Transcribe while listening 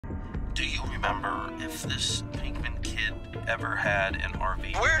you remember if this Pinkman kid ever had an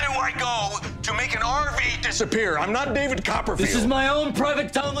RV? Where do I go to make an RV disappear? I'm not David Copperfield. This is my own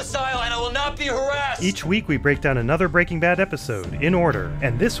private domicile, and I will not be harassed. Each week we break down another Breaking Bad episode, in order.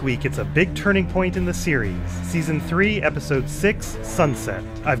 And this week it's a big turning point in the series. Season 3, Episode 6, Sunset.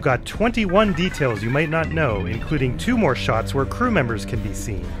 I've got 21 details you might not know, including 2 more shots where crew members can be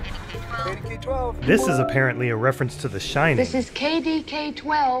seen. KDK-12. This is apparently a reference to The Shining. This is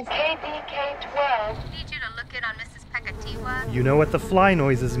KDK-12. KDK-12. Need you to look in on Mrs. Peyketewa. You know what the fly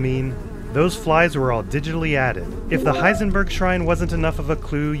noises mean. Those flies were all digitally added. If the Heisenberg Shrine wasn't enough of a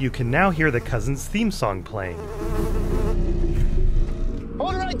clue, you can now hear the Cousins theme song playing.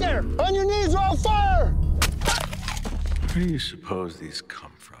 Hold it right there! On your knees, roll fire! Where do you suppose these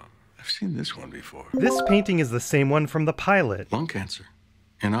come from? I've seen this one before. This painting is the same one from the pilot. Lung cancer.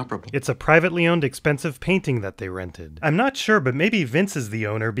 Inoperable. It's a privately owned, expensive painting that they rented. I'm not sure, but maybe Vince is the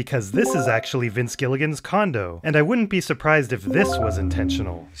owner because this is actually Vince Gilligan's condo, and I wouldn't be surprised if this was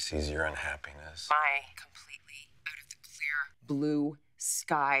intentional. He sees your unhappiness. My completely out of the clear blue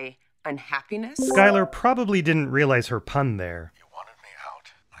sky unhappiness. Skylar probably didn't realize her pun there. You wanted me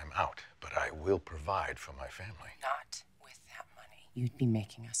out. I'm out, but I will provide for my family. Not with that money. You'd be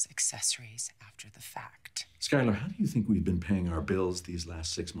making us accessories after the fact. Skylar, how do you think we've been paying our bills these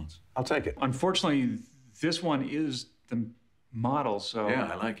last 6 months? I'll take it. Unfortunately, this one is the model, so...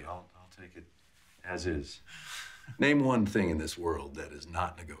 Yeah, I like it. I'll take it as is. Name one thing in this world that is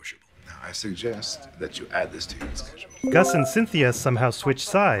not negotiable. Now, I suggest that you add this to your schedule. Gus and Cynthia somehow switch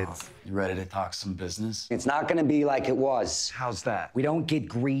sides. You ready to talk some business? It's not gonna be like it was. How's that? We don't get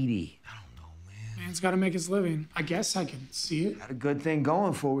greedy. Man's gotta make his living. I guess I can see it. Had a good thing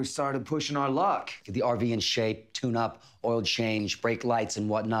going before we started pushing our luck. Get the RV in shape, tune up, oil change, brake lights and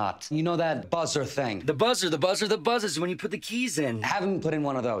whatnot. You know that buzzer thing? The buzzer that buzzes when you put the keys in. Have him put in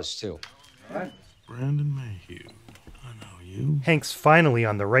one of those, too. All right. Brandon Mayhew. I know you. Hank's finally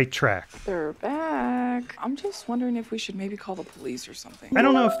on the right track. They're back. I'm just wondering if we should maybe call the police or something. I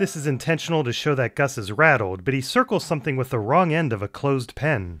don't know if this is intentional to show that Gus is rattled, but he circles something with the wrong end of a closed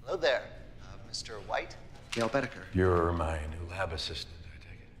pen. Hello there. Mr. White? Gail Bedecker. You're my new lab assistant, I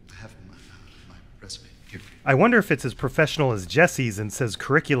take it. I have my resume here for you. I wonder if it's as professional as Jesse's and says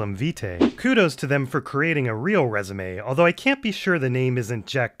curriculum vitae. Kudos to them for creating a real resume, although I can't be sure the name isn't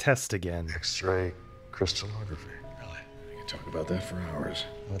Jack Test again. X-ray crystallography. Really? We can talk about that for hours.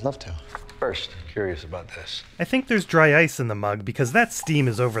 I would love to. First, I'm curious about this. I think there's dry ice in the mug because that steam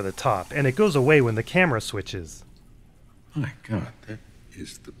is over the top, and it goes away when the camera switches. My God, that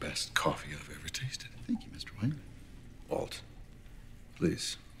is the best coffee I've ever tasted. Thank you, Mr. White. Walt.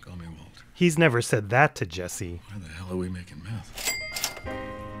 Please, call me Walt. He's never said that to Jesse. Why the hell are we making meth?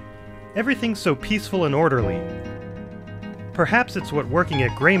 Everything's so peaceful and orderly. Perhaps it's what working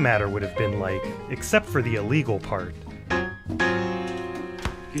at Gray Matter would have been like, except for the illegal part.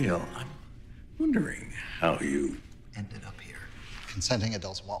 Gail, I'm wondering how you ended up here. Consenting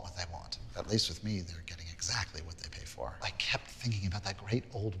adults want what they want. At least with me, they're getting exactly what they pay for. I kept thinking about that great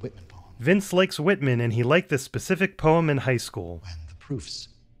old Whitman poem. Vince likes Whitman, and he liked this specific poem in high school. When the proofs,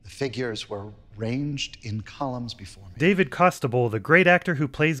 the figures were ranged in columns before me. David Costabile, the great actor who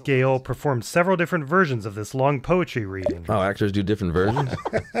plays Gale, performed several different versions of this long poetry reading. Oh, actors do different versions?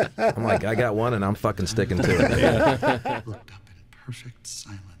 I'm like, I got one and I'm fucking sticking to it. Looked up in perfect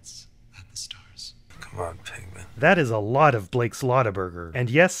silence at the stars. Come on, Pinkman. That is a lot of Blake's Lotaburger. And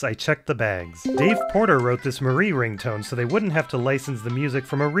yes, I checked the bags. Dave Porter wrote this Marie ringtone so they wouldn't have to license the music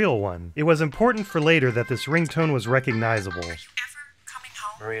from a real one. It was important for later that this ringtone was recognizable.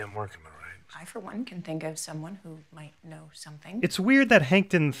 Marie, I'm working my right. I, for one, can think of someone who might know something. It's weird that Hank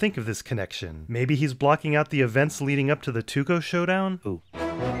didn't think of this connection. Maybe he's blocking out the events leading up to the Tuco showdown? Ooh. Do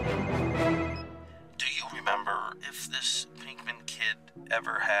you remember if this Pinkman kid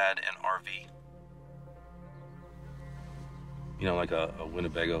ever had an RV? You know, like a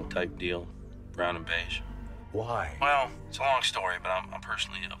Winnebago type deal, brown and beige. Why? Well, it's a long story, but I'm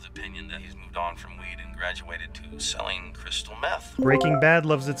personally of the opinion that he's moved on from weed and graduated to selling crystal meth. Breaking Bad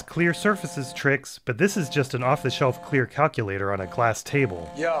loves its clear surfaces tricks, but this is just an off-the-shelf clear calculator on a glass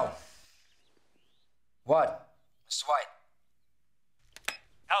table. Yo. What? Mr. White.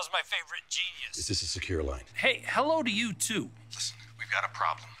 How's my favorite genius? Is this a secure line? Hey, hello to you, too. Listen, we've got a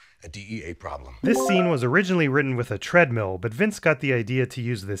problem. A DEA problem. This scene was originally written with a treadmill, but Vince got the idea to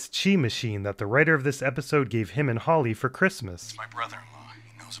use this chi machine that the writer of this episode gave him and Holly for Christmas. It's my brother-in-law.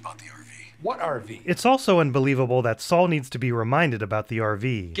 He knows about the RV. What RV? It's also unbelievable that Saul needs to be reminded about the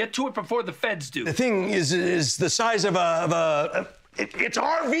RV. Get to it before the feds do. The thing is the size of it's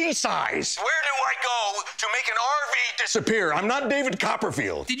RV size. Where do I go to make an RV disappear. I'm not David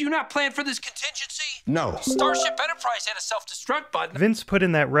Copperfield. Did you not plan for this contingency? No. Starship Enterprise had a self-destruct button. Vince put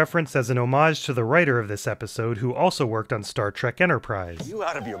in that reference as an homage to the writer of this episode, who also worked on Star Trek Enterprise. You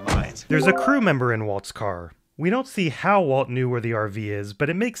out of your mind. There's a crew member in Walt's car. We don't see how Walt knew where the RV is, but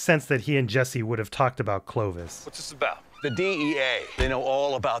it makes sense that he and Jesse would have talked about Clovis. What's this about? The DEA. They know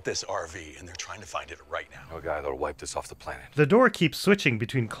all about this RV, and they're trying to find it right now. A guy that'll wipe this off the planet. The door keeps switching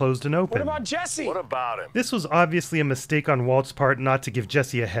between closed and open. What about Jesse? What about him? This was obviously a mistake on Walt's part not to give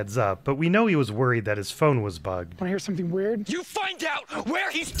Jesse a heads up, but we know he was worried that his phone was bugged. Want to hear something weird? You find out where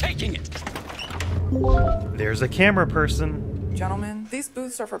he's taking it! There's a camera person. Gentlemen, these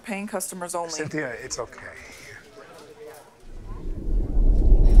booths are for paying customers only. Cynthia, it's okay.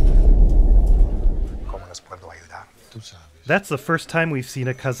 ¿Cómo les puedo ayudar? Tú sabes. That's the first time we've seen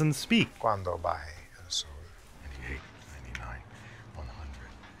a cousin speak. Cuando baje el sol. 98, 99, 100.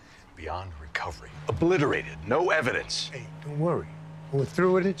 Beyond recovery. Obliterated. No evidence. Hey, don't worry. When we're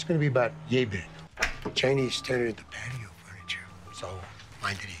through with it, it's going to be about yay big. Chinese tendered the patio furniture, so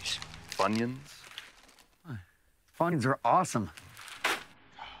mind at ease. Funyuns? Funyuns are awesome.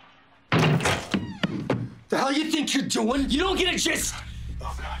 The hell you think you're doing? You don't get a gist!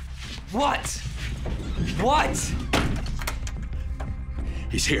 Oh, God. What? What?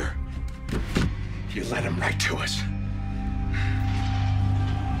 He's here. You led him right to us.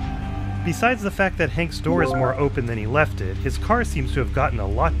 Besides the fact that Hank's door is more open than he left it, his car seems to have gotten a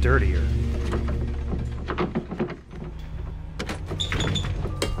lot dirtier.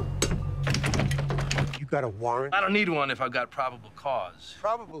 You got a warrant? I don't need one if I've got probable cause.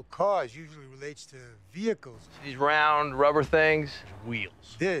 Probable cause usually relates to vehicles. These round rubber things,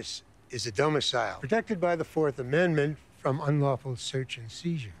 wheels. This is a domicile, protected by the Fourth Amendment from unlawful search and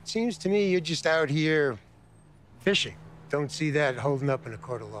seizure. Seems to me you're just out here fishing. Don't see that holding up in a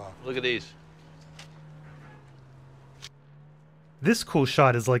court of law. Look at these. This cool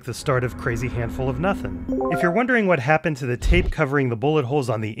shot is like the start of Crazy Handful of Nothing. If you're wondering what happened to the tape covering the bullet holes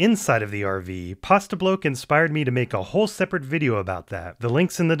on the inside of the RV, Pasta Bloke inspired me to make a whole separate video about that. The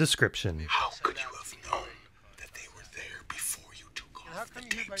link's in the description. How could you have known that they were there before you took off the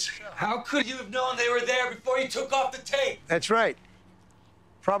tapes? How could you have known they were there before you took off the tape? That's right.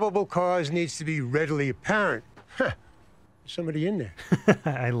 Probable cause needs to be readily apparent. Huh. There's somebody in there.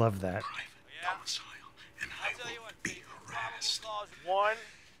 I love that. Domicile, and I will be harassed. 1,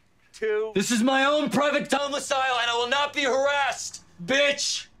 2. This is my own private domicile, and I will not be harassed,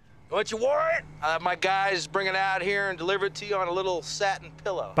 bitch! Want your warrant? My guys bring it out here and deliver it to you on a little satin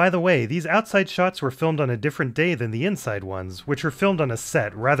pillow. By the way, these outside shots were filmed on a different day than the inside ones, which were filmed on a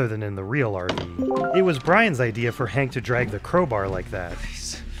set rather than in the real RV. It was Brian's idea for Hank to drag the crowbar like that.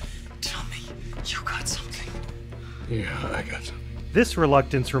 Please, tell me you got something. Yeah, I got something. This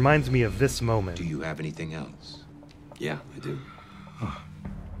reluctance reminds me of this moment. Do you have anything else? Yeah, I do. Oh.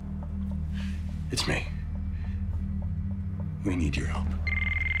 It's me. We need your help.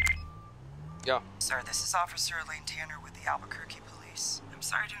 Yeah. Sir, this is Officer Elaine Tanner with the Albuquerque Police. I'm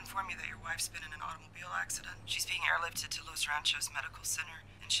sorry to inform you that your wife's been in an automobile accident. She's being airlifted to Los Ranchos Medical Center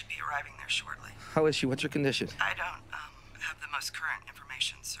and should be arriving there shortly. How is she? What's her condition? I don't have the most current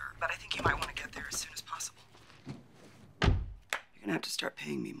information, sir, but I think you might want to get there as soon as possible. You're gonna have to start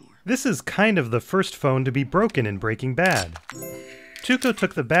paying me more. This is kind of the first phone to be broken in Breaking Bad. Tuco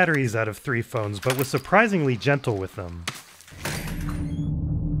took the batteries out of 3 phones, but was surprisingly gentle with them.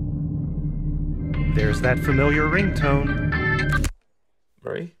 There's that familiar ringtone.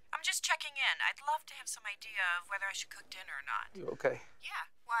 Marie? I'm just checking in. I'd love to have some idea of whether I should cook dinner or not. You okay? Yeah,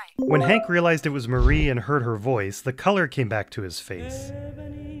 why? When Hank realized it was Marie and heard her voice, the color came back to his face.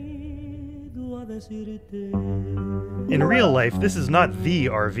 In real life, this is not the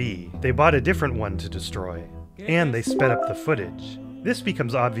RV. They bought a different one to destroy. And they sped up the footage. This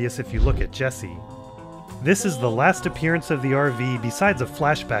becomes obvious if you look at Jesse. This is the last appearance of the RV besides a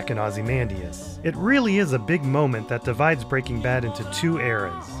flashback in Ozymandias. It really is a big moment that divides Breaking Bad into 2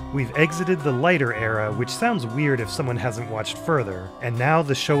 eras. We've exited the lighter era, which sounds weird if someone hasn't watched further, and now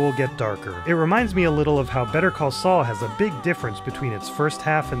the show will get darker. It reminds me a little of how Better Call Saul has a big difference between its first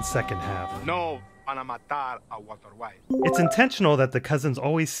half and second half. No van a matar a Walter White. It's intentional that the cousins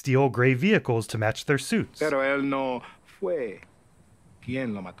always steal gray vehicles to match their suits. Pero él no fue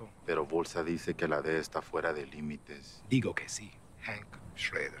quien lo mató. Pero Bolsa dice que la D está fuera de límites. Digo que sí, Hank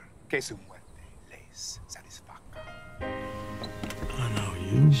Schrader. Que su muerte les satisfaga. I know you.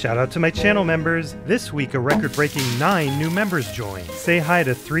 Shout out to my channel members. This week, a record-breaking 9 new members joined. Say hi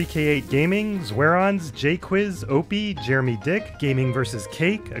to 3K8 Gaming, Zwerons, J-Quiz, Opie, Jeremy Dick, Gaming vs.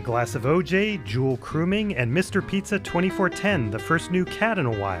 Cake, A Glass of OJ, Jewel Crooming, and Mr. Pizza 2410, the first new cat in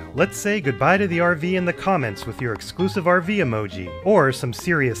a while. Let's say goodbye to the RV in the comments with your exclusive RV emoji. Or some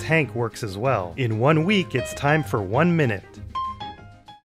serious Hank works as well. In 1 week, it's time for 1 minute.